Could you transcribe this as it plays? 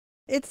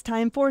It's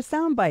time for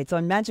Soundbites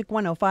on Magic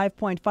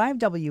 105.5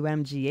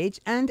 WMGH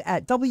and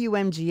at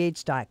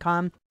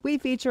WMGH.com. We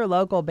feature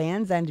local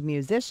bands and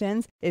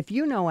musicians. If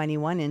you know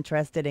anyone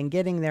interested in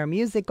getting their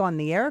music on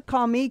the air,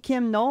 call me,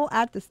 Kim Knoll,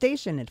 at the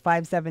station at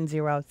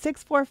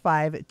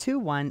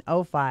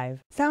 570-645-2105.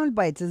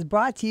 Soundbites is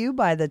brought to you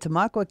by the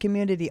Tamaqua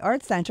Community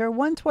Arts Center,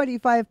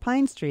 125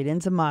 Pine Street in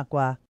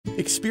Tamaqua.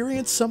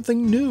 Experience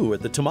something new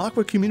at the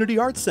Tamaqua Community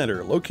Arts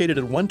Center, located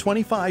at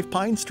 125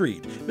 Pine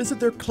Street. Visit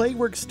their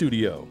Claywork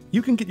studio.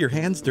 You can get your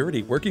hands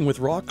dirty working with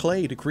raw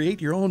clay to create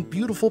your own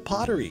beautiful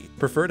pottery.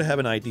 Prefer to have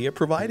an idea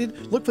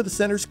provided? Look for the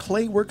center's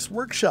Clayworks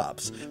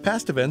workshops.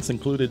 Past events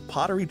included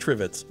pottery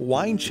trivets,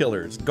 wine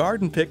chillers,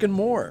 garden pick, and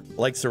more.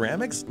 Like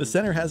ceramics, the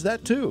center has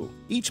that too.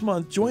 Each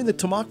month, join the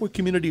Tamaqua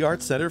Community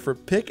Arts Center for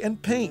Pick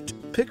and Paint.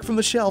 Pick from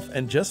the shelf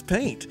and just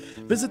paint.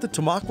 Visit the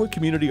Tamaqua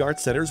Community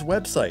Arts Center's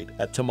website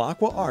at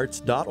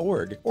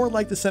tamaquaarts.org or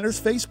like the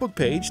center's Facebook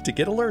page to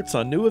get alerts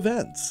on new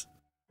events.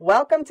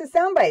 Welcome to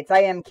Soundbites. I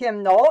am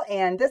Kim Knoll,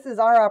 and this is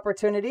our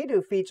opportunity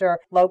to feature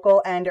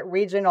local and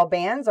regional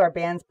bands or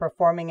bands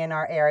performing in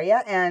our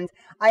area. And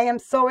I am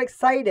so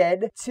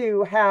excited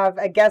to have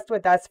a guest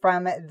with us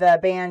from the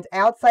band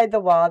Outside the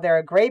Wall. They're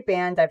a great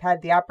band. I've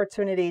had the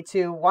opportunity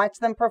to watch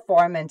them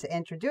perform and to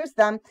introduce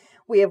them.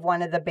 We have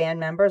one of the band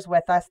members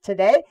with us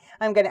today.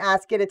 I'm going to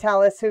ask you to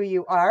tell us who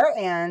you are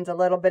and a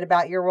little bit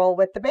about your role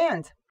with the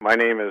band. My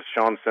name is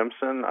Sean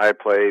Simpson. I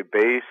play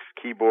bass,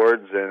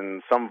 keyboards,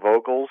 and some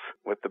vocals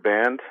with the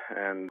band,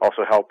 and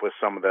also help with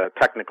some of the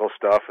technical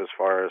stuff as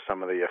far as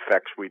some of the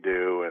effects we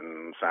do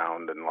and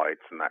sound and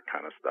lights and that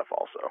kind of stuff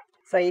also.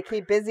 So you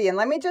keep busy. And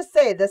let me just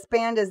say, this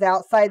band is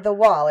Outside the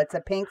Wall. It's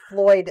a Pink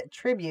Floyd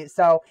tribute.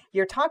 So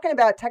you're talking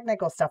about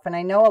technical stuff, and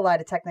I know a lot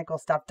of technical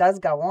stuff does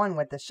go on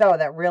with the show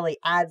that really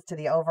adds to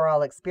the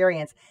overall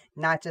experience,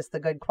 not just the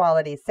good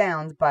quality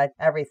sounds, but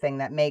everything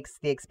that makes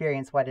the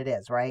experience what it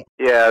is, right?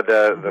 Yeah,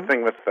 the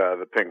thing with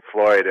the Pink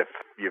Floyd, if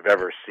you've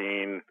ever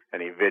seen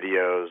any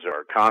videos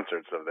or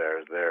concerts of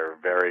theirs, they're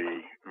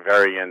very,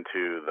 very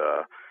into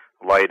the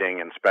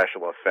lighting and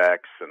special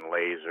effects and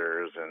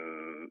lasers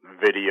and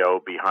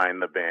video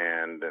behind the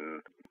band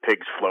and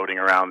pigs floating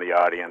around the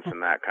audience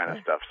and that kind of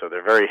stuff. So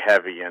they're very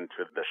heavy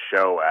into the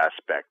show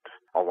aspect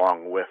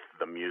along with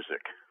the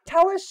music.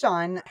 Tell us,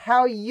 Sean,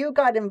 how you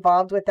got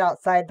involved with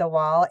Outside the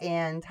Wall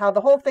and how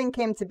the whole thing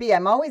came to be.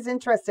 I'm always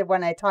interested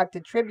when I talk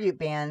to tribute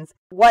bands,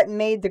 what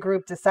made the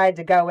group decide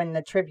to go in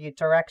the tribute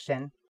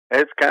direction?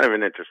 It's kind of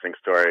an interesting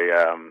story.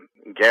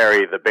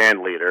 Gary, the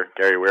band leader,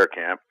 Gary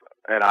Weirkamp,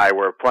 and I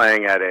were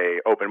playing at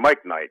a open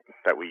mic night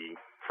that we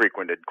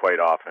frequented quite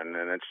often,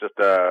 and it's just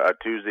a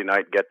Tuesday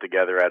night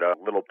get-together at a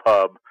little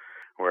pub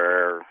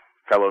where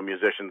fellow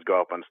musicians go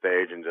up on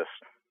stage and just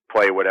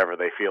play whatever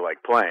they feel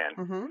like playing.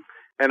 Mm-hmm.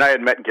 And I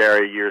had met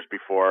Gary years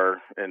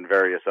before in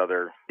various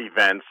other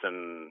events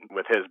and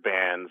with his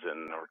bands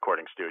and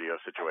recording studio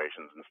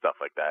situations and stuff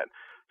like that.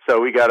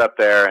 So we got up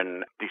there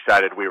and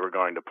decided we were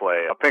going to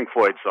play a Pink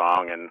Floyd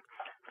song and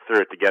threw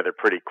it together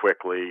pretty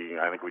quickly.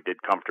 I think we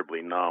did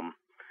Comfortably Numb.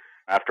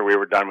 After we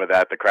were done with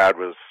that, the crowd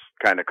was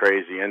kind of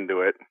crazy into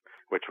it,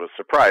 which was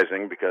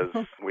surprising because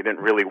we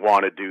didn't really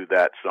want to do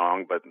that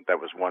song, but that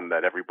was one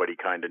that everybody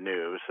kind of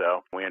knew.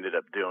 So we ended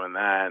up doing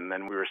that, and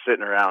then we were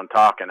sitting around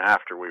talking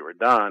after we were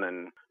done,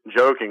 and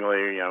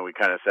jokingly, we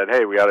kind of said,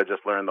 hey, we ought to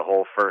just learn the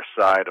whole first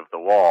side of the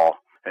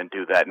wall and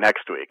do that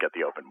next week at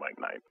the open mic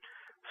night.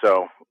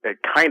 So it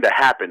kind of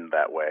happened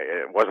that way.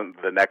 It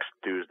wasn't the next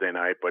Tuesday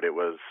night, but it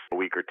was a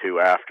week or two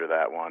after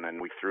that one, and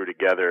we threw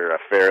together a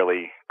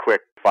fairly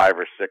quick 5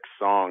 or 6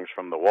 songs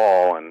from the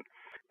wall. And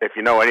if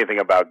you know anything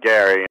about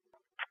Gary,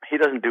 he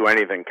doesn't do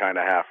anything kind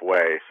of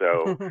halfway,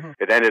 so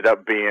it ended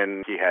up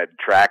being, he had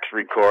tracks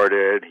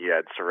recorded, he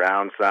had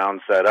surround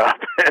sound set up,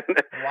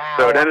 and wow.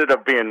 So it ended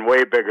up being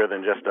way bigger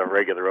than just a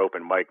regular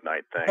open mic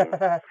night thing.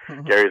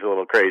 Gary's a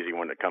little crazy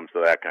when it comes to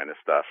that kind of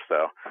stuff,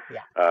 so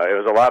it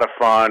was a lot of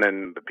fun,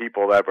 and the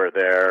people that were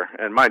there,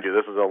 and mind you,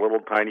 this is a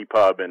little tiny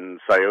pub in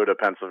Scioto,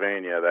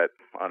 Pennsylvania, that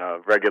on a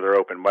regular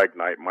open mic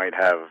night might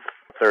have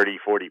 30,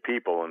 40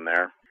 people in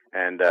there.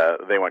 And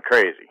they went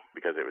crazy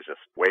because it was just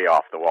way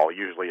off the wall.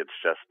 Usually it's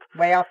just...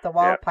 Way off the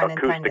wall, pun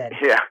acoustic,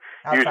 intended. Yeah,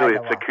 Outside usually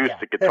the it's wall,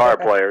 acoustic guitar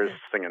players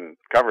singing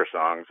cover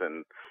songs,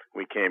 and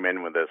we came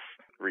in with this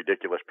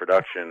ridiculous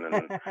production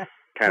and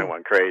kind of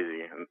went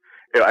crazy. And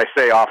I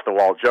say off the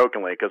wall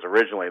jokingly because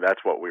originally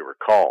that's what we were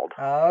called.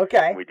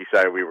 Okay. We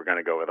decided we were going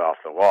to go with Off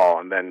the Wall,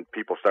 and then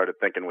people started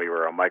thinking we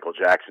were a Michael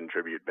Jackson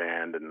tribute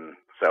band, and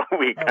so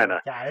we kind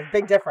of... yeah, it's a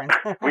big difference.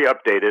 we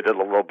updated it a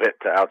little bit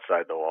to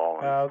Outside the Wall.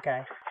 And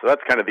okay. so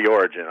that's kind of the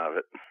origin of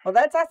it. Well,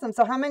 that's awesome.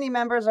 So how many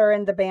members are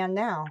in the band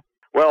now?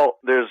 Well,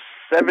 there's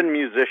 7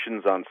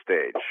 musicians on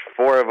stage.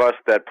 4 of us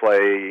that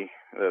play,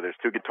 there's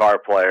 2 guitar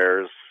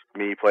players,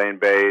 me playing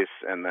bass,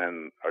 and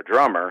then a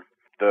drummer.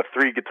 The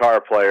 3 guitar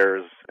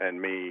players and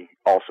me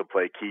also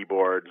play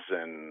keyboards,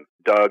 and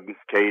Doug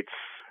Cates,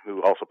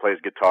 who also plays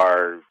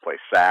guitar, plays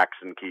sax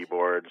and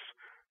keyboards.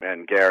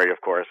 And Gary,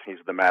 of course, he's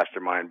the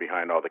mastermind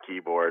behind all the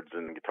keyboards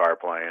and guitar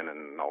playing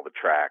and all the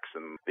tracks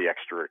and the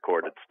extra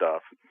recorded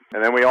stuff.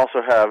 And then we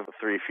also have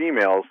 3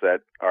 females that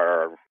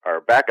are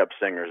our backup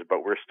singers,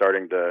 but we're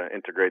starting to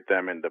integrate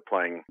them into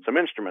playing some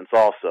instruments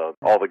also.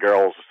 All the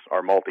girls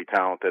are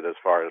multi-talented as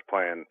far as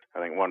playing. I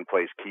think one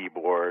plays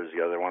keyboards,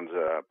 the other one's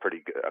a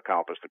pretty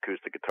accomplished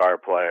acoustic guitar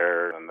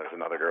player, and there's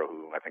another girl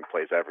who I think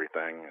plays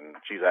everything, and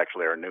she's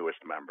actually our newest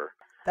member.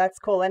 That's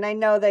cool. And I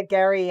know that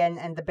Gary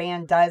and the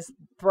band does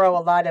throw a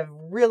lot of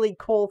really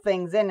cool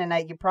things in,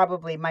 and you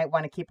probably might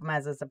want to keep them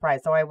as a surprise,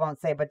 so I won't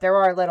say, but there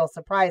are little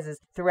surprises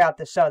throughout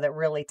the show that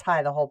really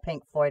tie the whole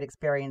Pink Floyd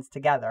experience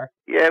together.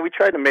 Yeah, we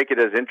try to make it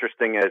as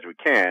interesting as we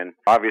can.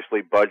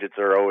 Obviously, budgets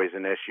are always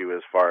an issue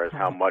as far as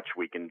how much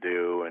we can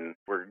do, and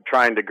we're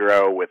trying to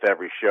grow with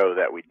every show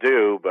that we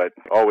do, but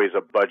always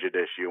a budget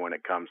issue when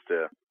it comes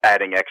to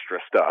adding extra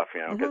stuff,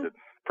 because it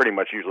pretty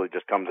much usually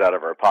just comes out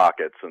of our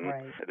pockets, and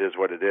it is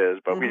what it is.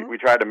 But we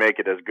try to make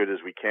it as good as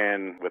we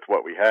can with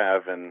what we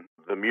have, and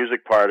the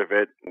music part of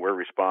it, we're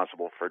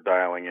responsible for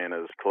dialing in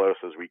as close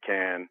as we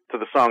can to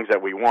the songs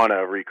that we want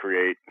to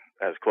recreate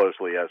as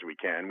closely as we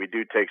can. We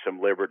do take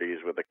some liberties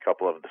with a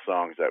couple of the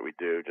songs that we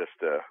do just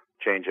to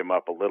change them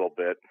up a little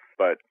bit,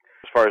 but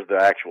as far as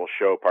the actual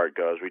show part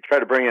goes, we try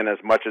to bring in as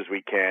much as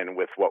we can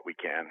with what we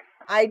can.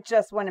 I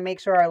just want to make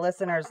sure our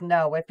listeners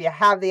know, if you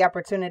have the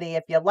opportunity,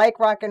 if you like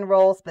rock and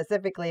roll,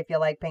 specifically if you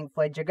like Pink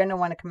Floyd, you're going to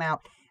want to come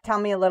out. Tell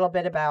me a little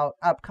bit about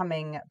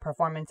upcoming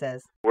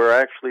performances. We're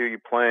actually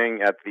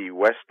playing at the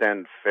West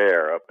End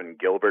Fair up in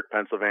Gilbert,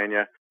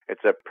 Pennsylvania.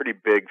 It's a pretty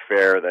big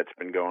fair that's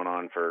been going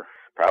on for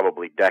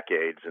probably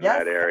decades in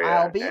that area.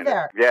 I'll be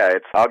there. Yeah,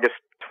 it's August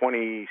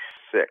 26th.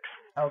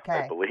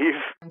 Okay. I believe.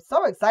 I'm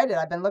so excited.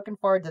 I've been looking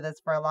forward to this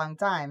for a long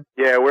time.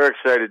 Yeah, we're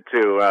excited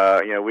too.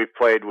 We've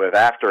played with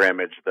After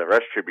Image, the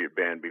Rush Tribute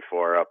band,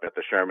 before up at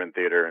the Sherman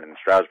Theater in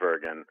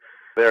Strasbourg, and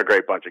they're a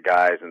great bunch of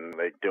guys, and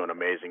they do an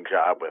amazing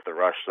job with the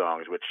Rush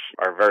songs, which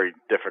are very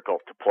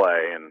difficult to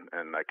play,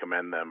 and I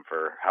commend them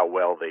for how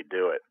well they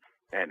do it.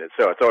 And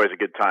so it's always a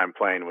good time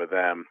playing with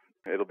them.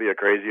 It'll be a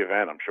crazy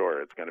event, I'm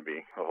sure. It's going to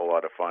be a whole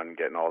lot of fun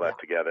getting all that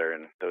together,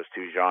 and those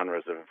two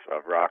genres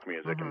of rock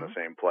music in the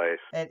same place.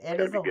 It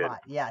is a lot,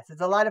 yes. It's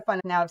a lot of fun.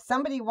 Now, if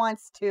somebody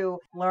wants to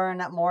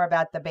learn more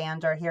about the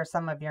band or hear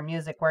some of your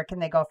music, where can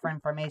they go for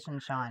information,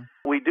 Sean?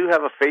 We do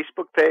have a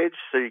Facebook page,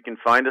 so you can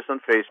find us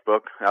on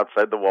Facebook,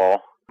 Outside the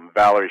Wall.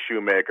 Valerie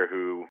Shoemaker,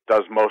 who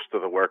does most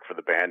of the work for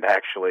the band,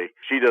 actually,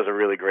 she does a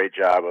really great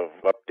job of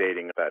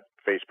updating that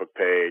Facebook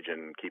page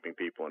and keeping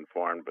people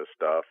informed with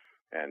stuff.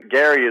 And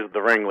Gary is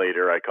the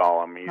ringleader, I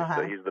call him. He's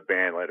the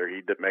band leader.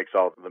 He makes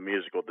all the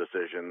musical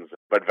decisions.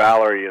 But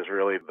Valerie is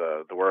really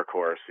the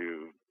workhorse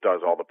who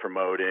does all the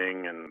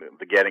promoting and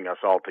the getting us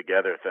all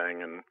together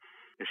thing. And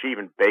she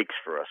even bakes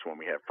for us when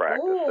we have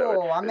practice.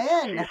 Oh, I'm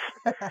in.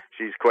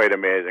 She's quite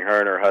amazing. Her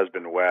and her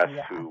husband, Wes,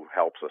 who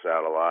helps us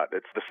out a lot.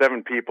 It's the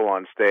 7 people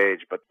on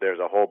stage, but there's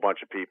a whole bunch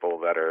of people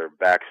that are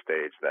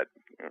backstage that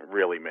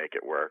really make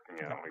it work.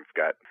 We've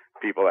got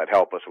people that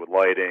help us with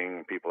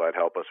lighting, people that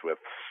help us with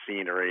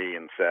scenery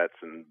and sets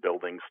and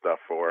building stuff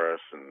for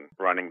us and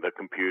running the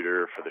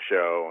computer for the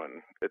show.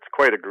 And it's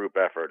quite a group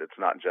effort. It's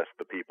not just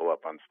the people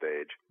up on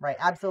stage. Right,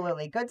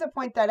 absolutely. Good to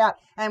point that out.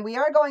 And we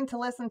are going to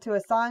listen to a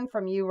song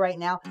from you right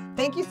now.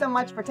 Thank you so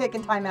much for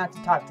taking time out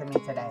to talk to me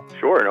today.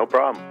 Sure, no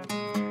problem.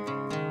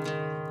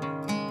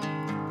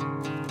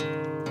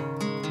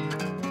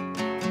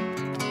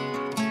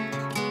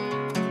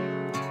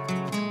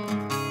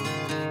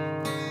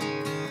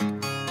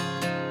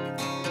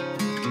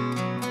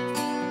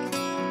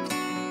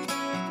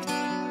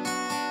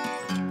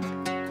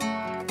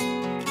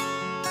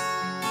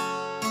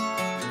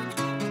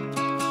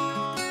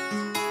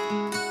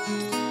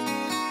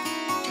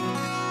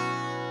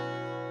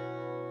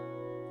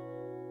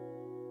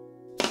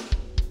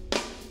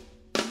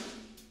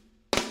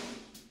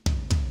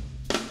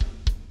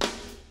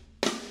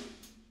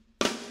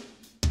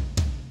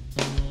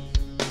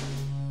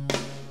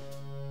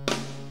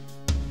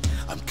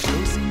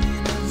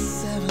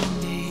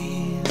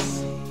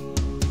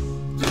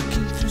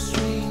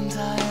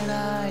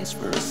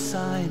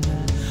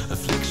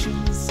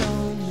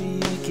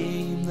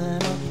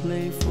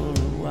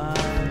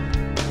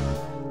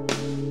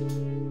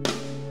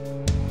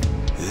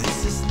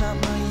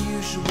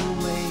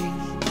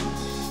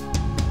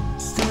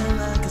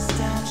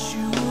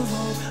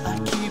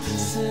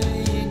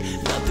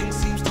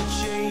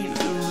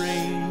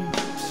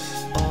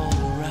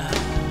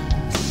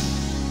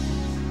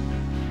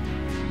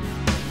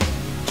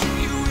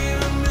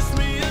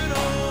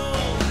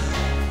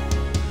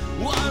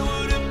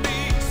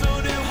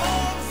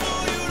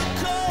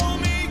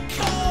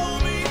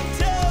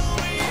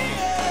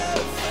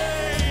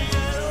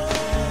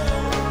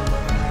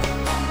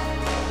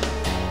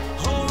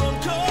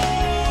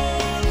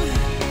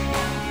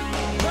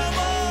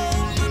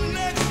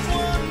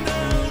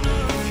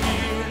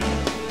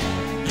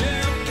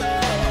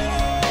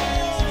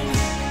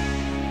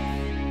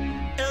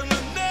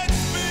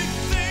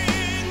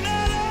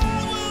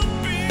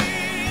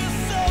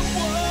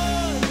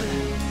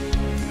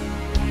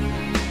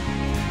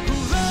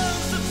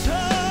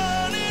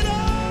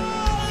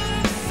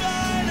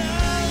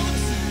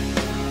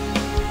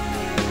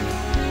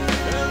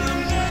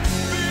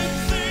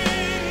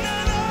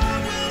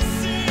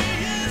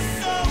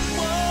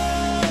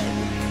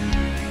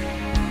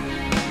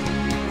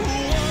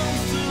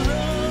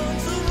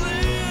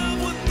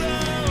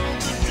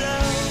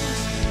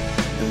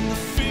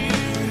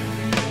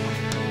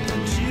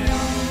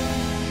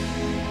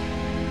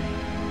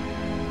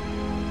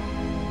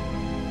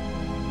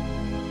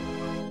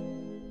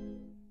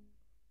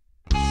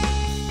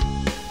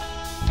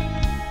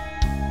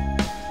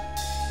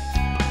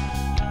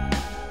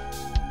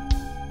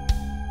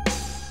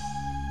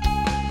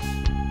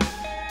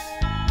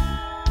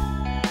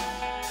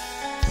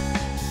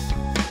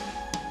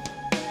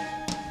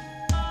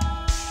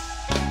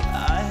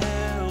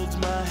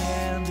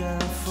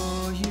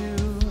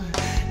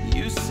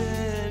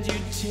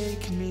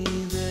 me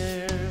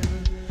there.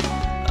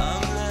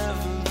 I'm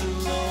left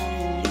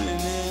alone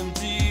and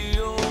empty,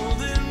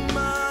 holding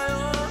my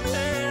own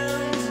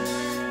hand.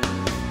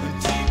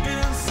 And deep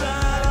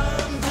inside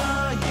I'm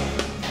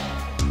dying.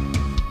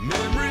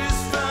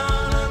 Memories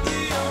found at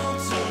the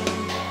altar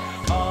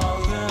are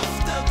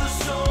left at the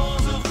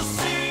shores of the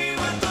sea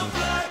with the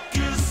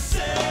blackest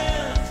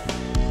sand.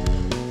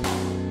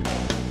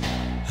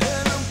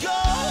 And I'm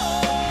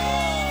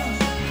gone.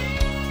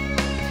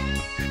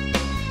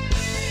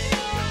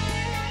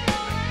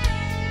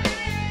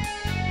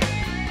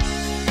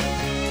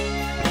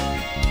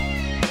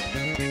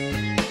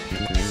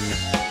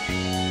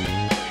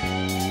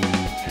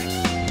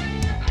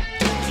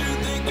 Don't you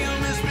think you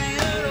miss me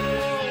at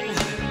all?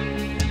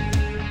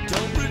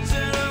 Don't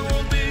pretend I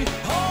won't be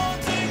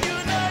haunting you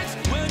nights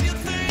when you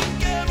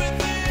think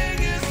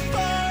everything is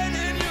fine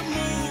and you're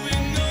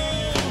moving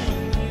on.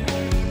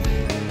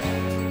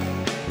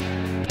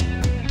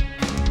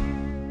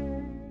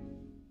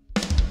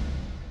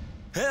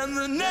 And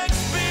the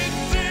next big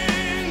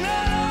thing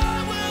that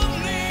I will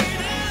need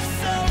is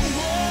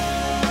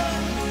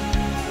someone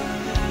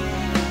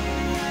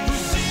who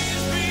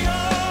sees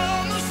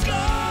beyond the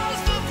scars,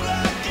 the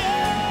black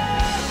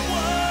and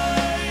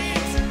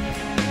white.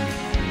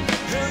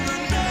 And the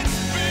next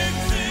big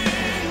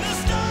thing the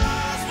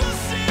stars will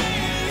see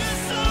is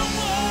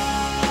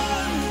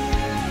someone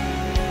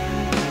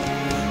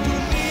who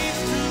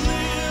needs to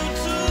live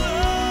to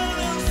learn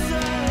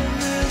inside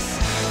this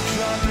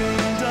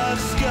dropping dark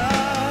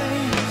sky,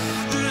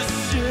 this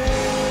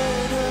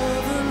shade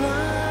of the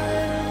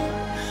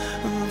light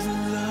of the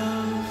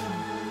love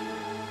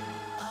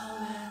I'll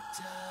let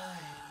die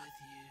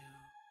with you.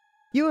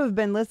 You have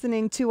been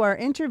listening to our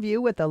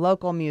interview with a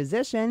local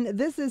musician.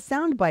 This is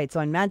Soundbites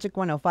on Magic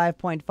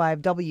 105.5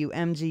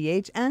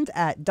 WMGH and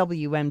at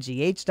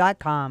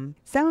WMGH.com.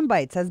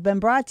 Soundbites has been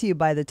brought to you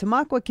by the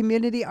Tamaqua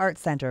Community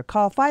Arts Center.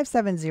 Call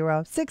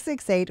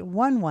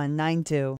 570-668-1192.